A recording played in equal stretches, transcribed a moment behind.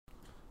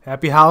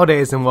Happy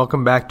holidays and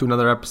welcome back to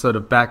another episode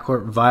of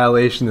Backcourt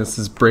Violation. This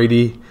is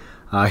Brady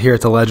here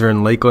at the Ledger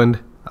in Lakeland.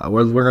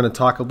 We're going to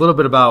talk a little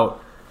bit about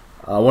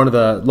one of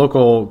the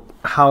local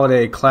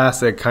holiday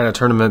classic kind of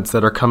tournaments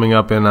that are coming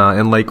up in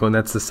Lakeland.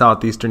 That's the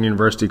Southeastern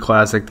University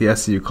Classic, the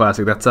SEU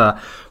Classic. That's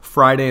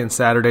Friday and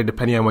Saturday,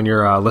 depending on when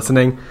you're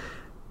listening.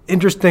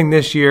 Interesting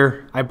this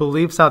year, I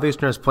believe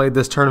Southeastern has played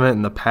this tournament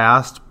in the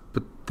past,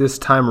 but this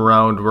time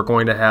around we're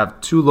going to have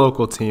two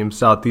local teams,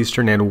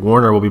 Southeastern and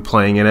Warner, will be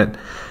playing in it.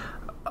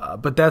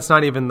 But that's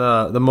not even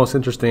the most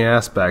interesting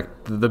aspect.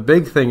 The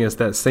big thing is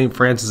that St.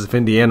 Francis of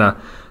Indiana,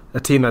 a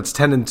team that's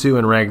 10-2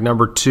 and ranked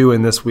number 2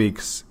 in this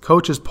week's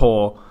coaches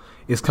poll,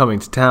 is coming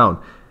to town.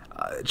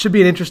 It should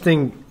be an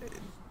interesting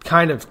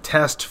kind of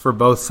test for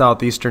both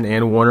Southeastern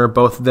and Warner.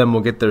 Both of them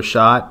will get their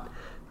shot.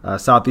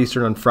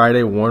 Southeastern on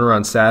Friday, Warner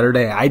on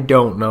Saturday. I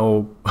don't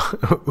know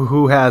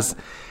who has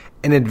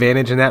an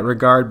advantage in that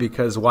regard,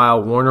 because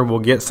while Warner will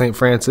get St.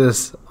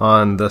 Francis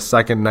on the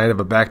second night of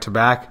a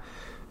back-to-back,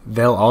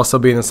 they'll also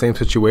be in the same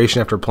situation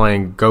after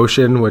playing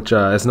Goshen, which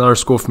is another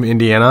school from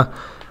Indiana,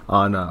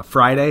 on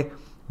Friday.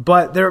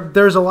 But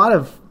there's a lot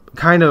of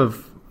kind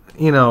of,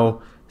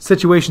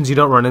 situations you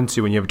don't run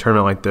into when you have a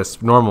tournament like this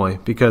normally,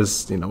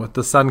 because, with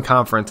the Sun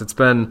Conference, it's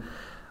been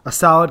a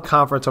solid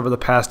conference over the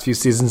past few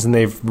seasons, and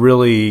they've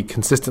really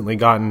consistently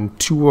gotten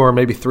 2 or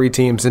maybe 3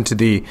 teams into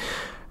the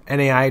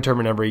NAI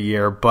tournament every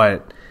year.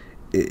 But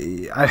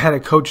I had a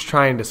coach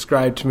try and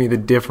describe to me the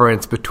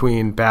difference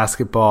between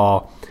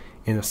basketball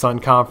in the Sun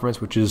Conference,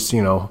 which is,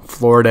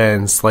 Florida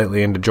and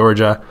slightly into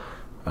Georgia,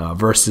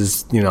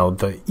 versus,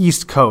 the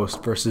East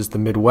Coast versus the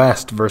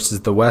Midwest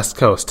versus the West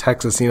Coast,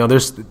 Texas.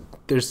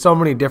 There's so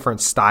many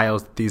different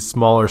styles that these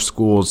smaller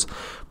schools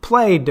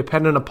play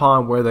dependent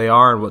upon where they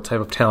are and what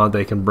type of talent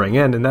they can bring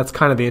in. And that's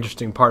kind of the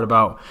interesting part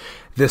about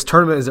this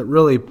tournament, is it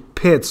really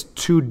pits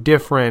two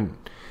different,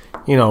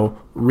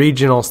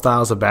 regional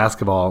styles of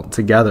basketball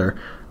together.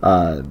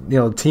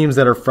 Teams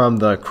that are from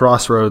the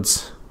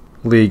Crossroads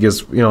League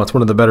is, it's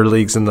one of the better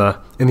leagues in the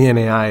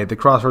NAI. The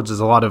Crossroads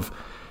is a lot of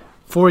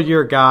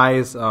 4-year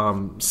guys,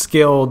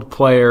 skilled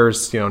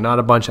players, not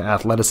a bunch of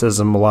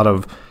athleticism, a lot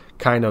of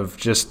kind of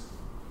just,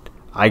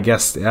 I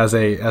guess, as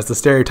the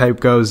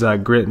stereotype goes,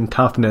 grit and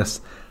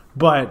toughness.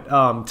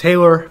 But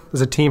Taylor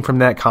is a team from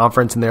that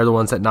conference, and they're the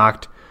ones that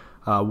knocked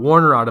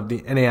Warner out of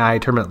the NAI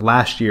tournament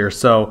last year.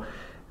 So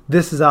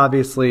this is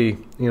obviously,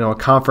 a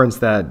conference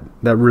that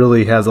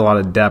really has a lot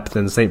of depth,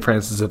 and St.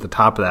 Francis is at the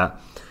top of that.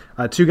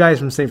 2 guys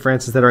from St.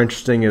 Francis that are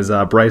interesting is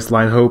Bryce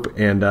Linehope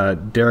and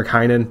Derek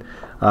Heinen.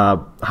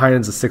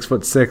 Heinen's a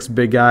 6'6"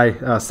 big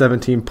guy,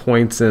 17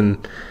 points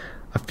and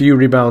a few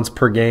rebounds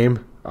per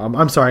game.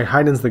 I'm sorry,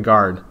 Heinen's the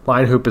guard.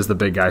 Linehope is the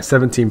big guy,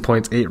 17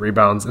 points, 8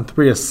 rebounds, and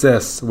 3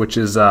 assists, which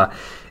is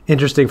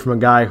interesting from a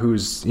guy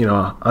who's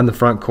on the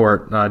front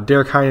court.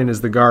 Derek Heinen is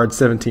the guard,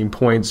 17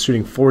 points,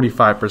 shooting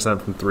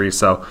 45% from 3.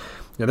 So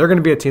they're going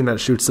to be a team that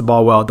shoots the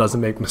ball well, doesn't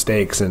make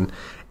mistakes, and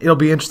it'll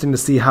be interesting to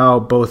see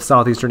how both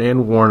Southeastern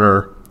and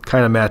Warner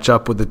kind of match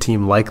up with a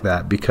team like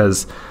that,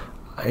 because,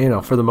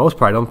 for the most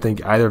part, I don't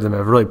think either of them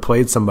have really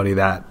played somebody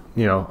that,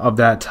 of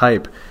that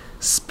type,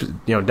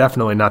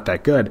 definitely not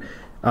that good.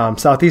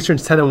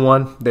 Southeastern's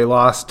 10-1. They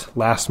lost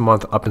last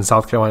month up in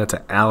South Carolina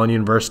to Allen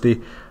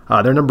University.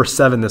 They're number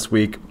 7 this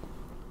week,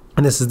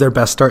 and this is their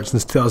best start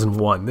since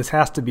 2001. This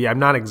has to be, I'm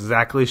not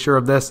exactly sure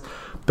of this,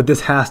 but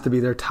this has to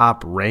be their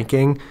top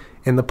ranking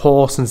in the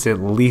poll since at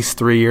least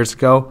 3 years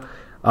ago,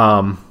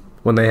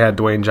 when they had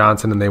Dwayne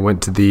Johnson and they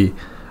went to the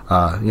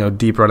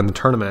deep run in the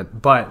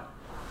tournament. But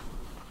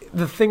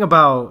the thing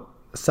about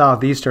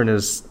Southeastern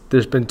is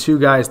there's been 2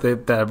 guys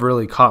that have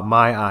really caught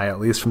my eye, at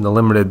least from the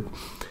limited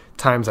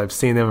times I've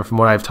seen them and from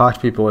what I've talked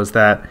to people, is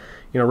that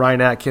Ryan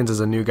Atkins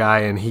is a new guy,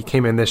 and he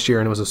came in this year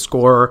and was a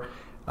scorer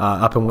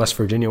up in West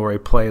Virginia where he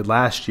played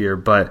last year.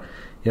 But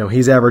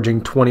he's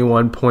averaging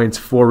 21 points,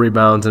 4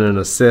 rebounds, and an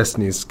assist,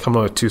 and he's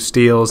coming with 2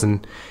 steals,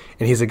 and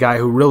he's a guy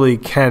who really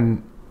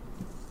can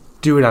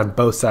do it on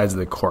both sides of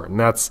the court. And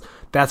that's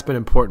been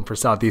important for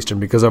Southeastern,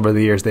 because over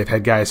the years they've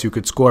had guys who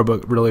could score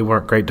but really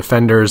weren't great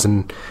defenders,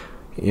 and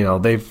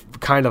they've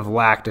kind of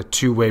lacked a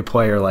two-way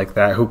player like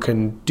that who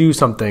can do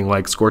something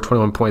like score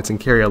 21 points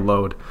and carry a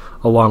load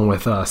along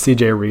with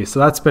CJ Reese. So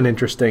that's been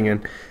interesting.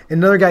 And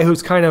another guy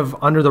who's kind of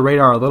under the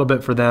radar a little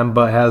bit for them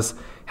but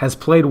has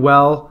played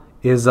well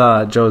is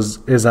not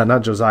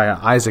Josiah,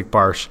 Isaac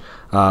Barsh,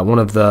 one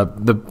of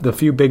the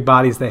few big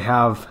bodies they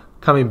have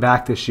coming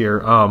back this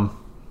year.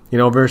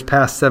 Over his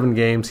past 7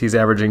 games, he's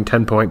averaging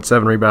 10 points,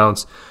 7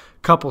 rebounds,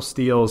 couple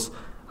steals.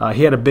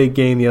 He had a big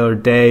game the other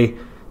day,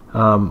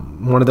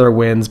 one of their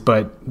wins,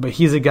 but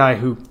he's a guy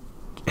who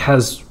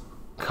has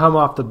come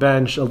off the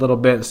bench a little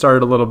bit,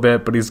 started a little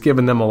bit, but he's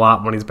given them a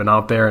lot when he's been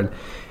out there,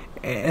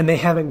 and they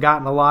haven't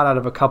gotten a lot out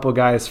of a couple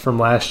guys from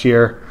last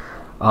year,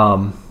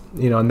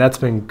 and that's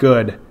been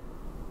good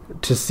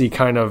to see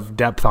kind of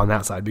depth on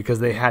that side, because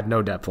they had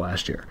no depth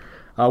last year.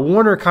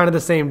 Warner, kind of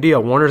the same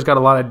deal. Warner's got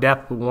a lot of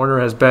depth, but Warner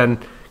has been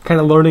kind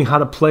of learning how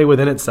to play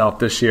within itself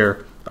this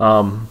year.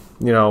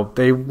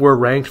 They were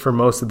ranked for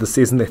most of the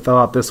season. They fell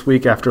out this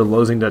week after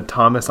losing to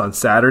Thomas on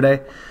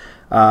Saturday.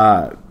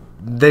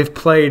 They've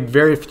played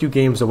very few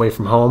games away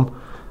from home.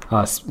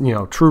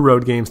 True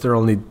road games.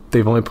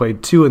 They've only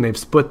played 2, and they've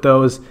split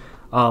those.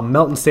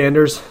 Melton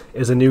Sanders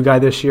is a new guy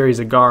this year. He's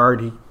a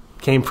guard. He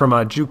came from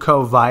a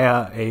JUCO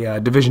via a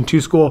Division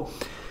II school.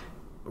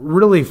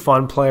 Really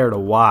fun player to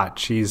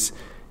watch. He's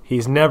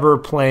never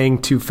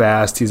playing too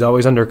fast. He's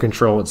always under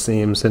control, it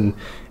seems, and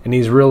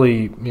he's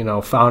really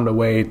found a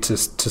way to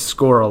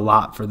score a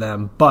lot for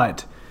them.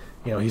 But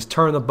he's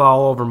turned the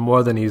ball over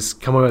more than he's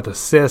coming with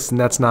assists, and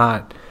that's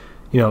not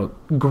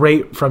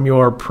great from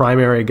your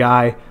primary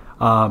guy.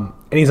 And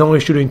he's only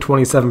shooting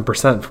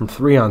 27% from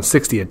 3 on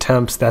 60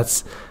 attempts.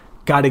 That's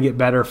got to get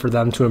better for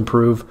them to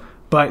improve.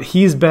 But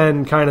he's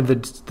been kind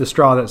of the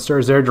straw that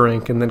stirs their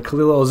drink. And then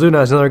Khalil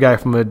Ozuna is another guy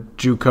from a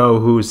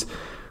JUCO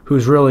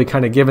who's really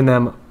kind of given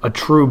them a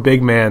true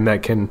big man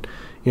that can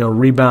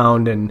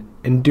rebound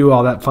and do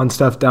all that fun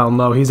stuff down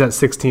low. He's at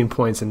 16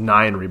 points and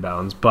 9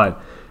 rebounds.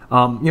 But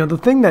the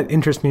thing that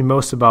interests me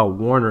most about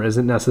Warner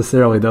isn't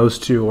necessarily those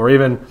two, or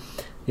even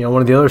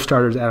one of the other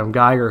starters, Adam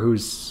Geiger,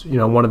 who's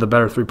one of the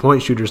better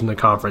 3-point shooters in the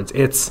conference.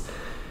 It's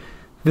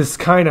this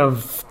kind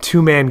of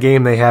 2-man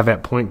game they have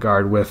at point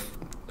guard with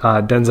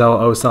Denzel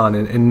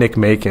Osan and Nick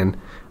Macon.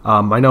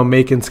 I know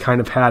Macon's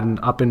kind of had an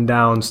up and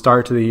down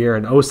start to the year,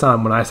 and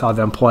Osan, when I saw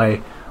them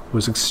play,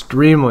 was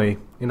extremely.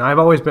 I've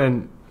always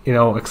been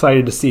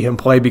excited to see him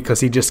play because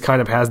he just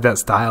kind of has that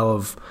style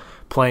of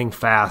playing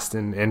fast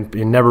and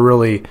never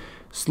really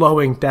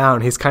slowing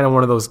down. He's kind of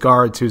one of those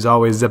guards who's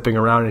always zipping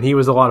around, and he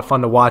was a lot of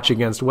fun to watch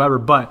against Weber.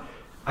 But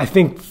I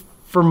think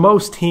for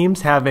most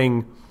teams,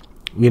 having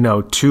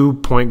 2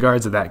 point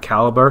guards of that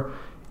caliber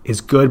is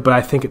good. But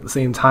I think at the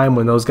same time,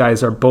 when those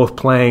guys are both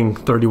playing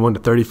 31 to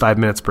 35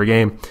 minutes per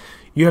game,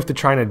 you have to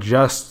try and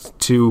adjust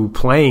to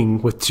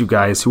playing with 2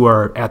 guys who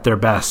are at their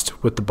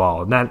best with the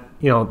ball. And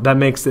that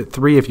makes it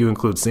 3 if you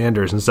include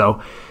Sanders. And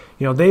so,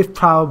 they've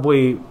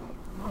probably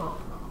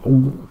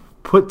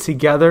put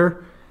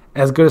together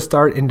as good a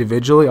start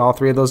individually, all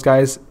 3 of those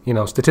guys,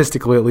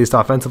 statistically, at least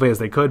offensively, as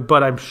they could.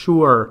 But I'm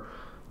sure,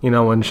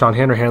 when Sean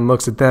Hanrahan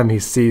looks at them, he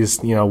sees,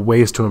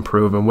 ways to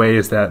improve and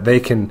ways that they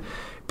can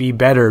be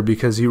better,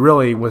 because you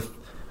really, with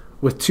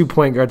 2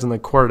 point guards on the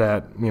court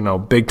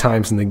at, big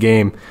times in the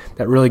game,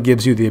 that really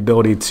gives you the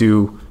ability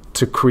to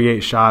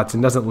create shots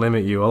and doesn't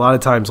limit you. A lot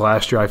of times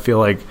last year, I feel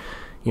like,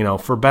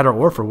 for better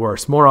or for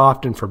worse, more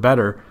often for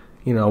better,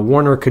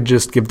 Warner could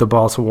just give the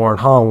ball to Warren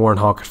Hall, and Warren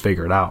Hall could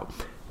figure it out.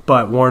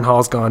 But Warren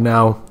Hall's gone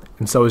now,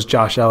 and so is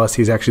Josh Ellis.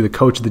 He's actually the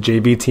coach of the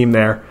JV team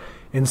there.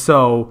 And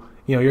so,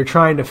 you're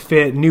trying to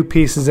fit new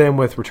pieces in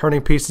with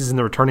returning pieces, and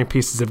the returning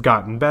pieces have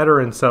gotten better.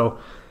 And so,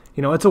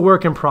 it's a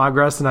work in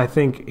progress. And I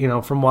think,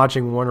 from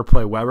watching Warner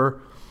play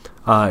Weber,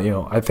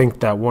 I think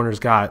that Warner's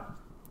got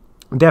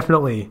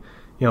definitely,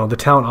 the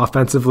talent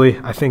offensively.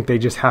 I think they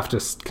just have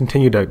to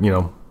continue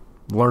to,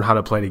 learn how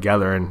to play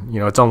together. And,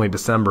 it's only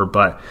December,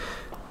 but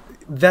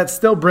that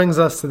still brings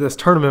us to this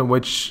tournament,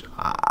 which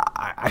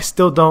I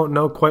still don't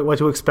know quite what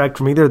to expect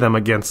from either of them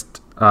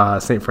against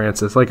St.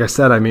 Francis. Like I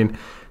said,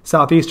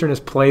 Southeastern has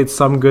played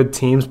some good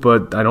teams,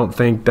 but I don't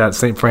think that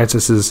St.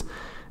 Francis is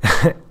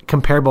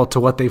comparable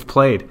to what they've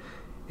played.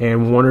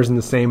 And Warner's in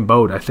the same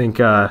boat. I think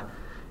it's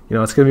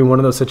going to be one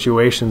of those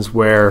situations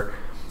where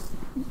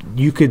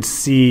you could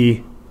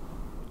see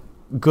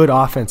good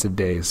offensive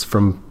days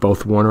from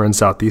both Warner and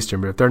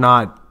Southeastern, but if they're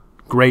not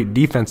great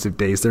defensive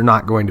days, they're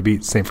not going to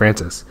beat St.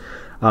 Francis.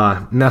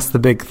 And that's the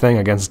big thing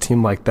against a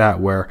team like that,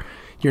 where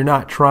you're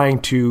not trying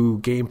to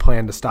game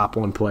plan to stop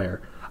one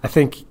player. I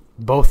think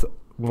both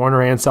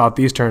Warner and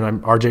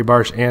Southeastern, RJ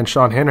Barsh and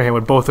Sean Hanrahan,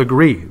 would both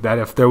agree that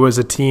if there was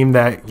a team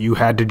that you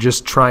had to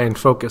just try and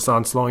focus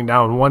on slowing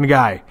down one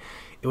guy,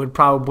 it would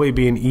probably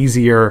be an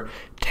easier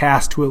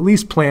task to at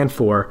least plan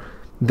for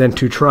than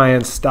to try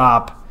and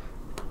stop,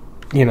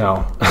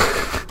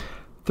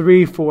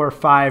 3, 4,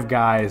 5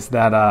 guys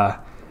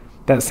that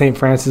St.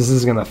 Francis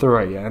is going to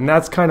throw at you. And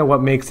that's kind of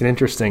what makes it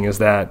interesting, is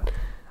that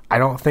I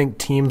don't think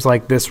teams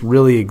like this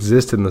really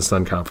exist in the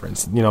Sun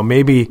Conference.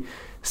 Maybe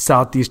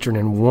Southeastern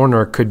and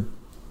Warner could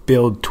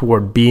build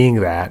toward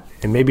being that,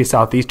 and maybe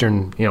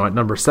Southeastern, at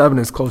number 7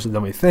 is closer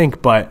than we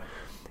think, but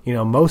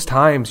most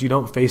times you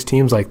don't face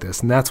teams like this,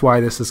 and that's why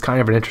this is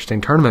kind of an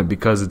interesting tournament,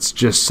 because it's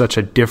just such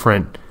a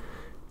different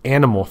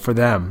animal for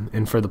them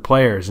and for the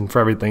players and for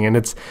everything. And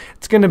it's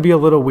going to be a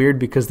little weird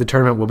because the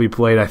tournament will be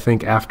played, I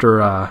think,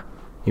 after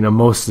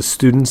most of the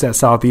students at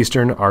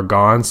Southeastern are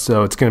gone,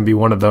 so it's going to be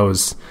one of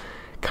those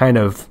kind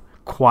of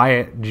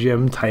quiet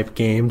gym type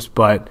games,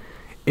 but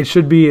it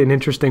should be an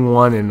interesting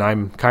one, and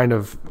I'm kind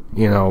of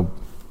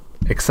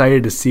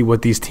excited to see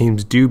what these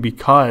teams do,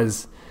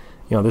 because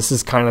this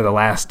is kind of the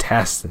last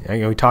test.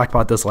 We talked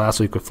about this last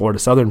week with Florida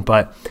Southern,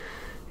 but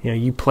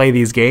you play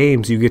these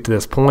games, you get to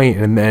this point,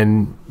 and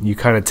then you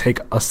kind of take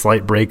a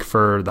slight break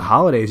for the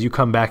holidays. You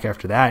come back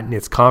after that, and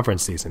it's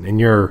conference season, and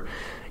you're,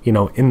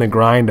 in the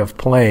grind of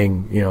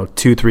playing,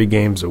 2-3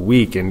 games a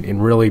week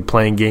and really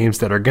playing games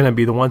that are going to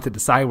be the ones that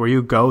decide where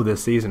you go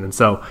this season. And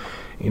so,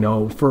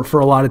 for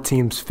a lot of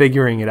teams,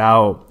 figuring it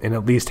out and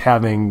at least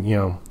having,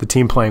 the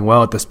team playing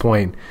well at this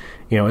point,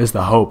 is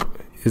the hope.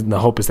 And the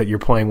hope is that you're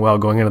playing well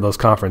going into those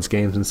conference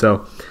games. And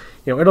so,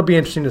 it'll be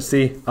interesting to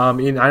see.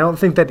 And I don't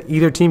think that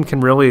either team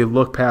can really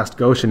look past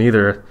Goshen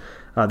either.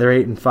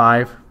 They're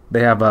 8-5.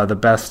 They have the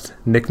best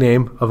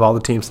nickname of all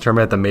the teams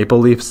determined at the Maple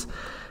Leafs.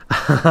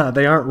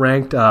 They aren't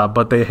ranked,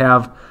 but they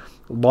have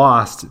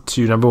lost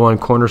to number 1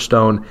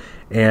 Cornerstone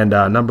and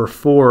number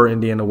 4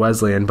 Indiana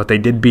Wesleyan, but they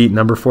did beat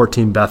number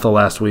 14 Bethel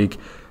last week.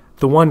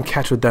 The one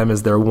catch with them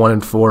is they're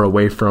 1-4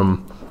 away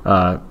from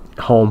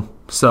home,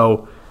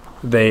 so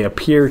they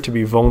appear to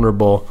be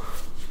vulnerable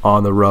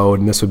on the road,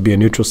 and this would be a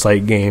neutral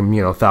site game,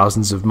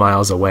 thousands of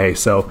miles away.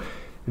 So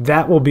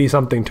that will be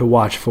something to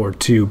watch for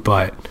too.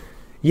 But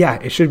yeah,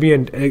 it should be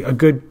a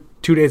good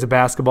 2 days of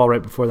basketball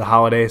right before the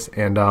holidays,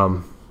 and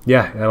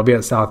that'll be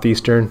at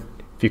Southeastern.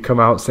 If you come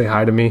out, say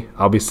hi to me.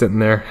 I'll be sitting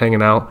there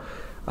hanging out.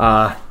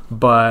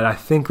 But I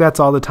think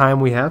that's all the time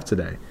we have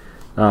today.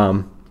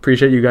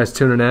 Appreciate you guys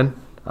tuning in.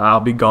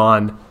 I'll be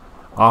gone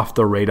off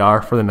the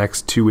radar for the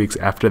next 2 weeks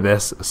after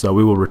this, so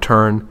we will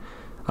return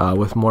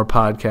with more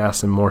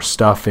podcasts and more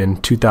stuff in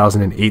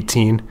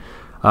 2018.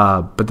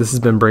 But this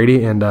has been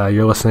Brady, and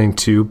you're listening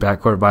to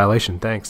Backcourt Violation. Thanks.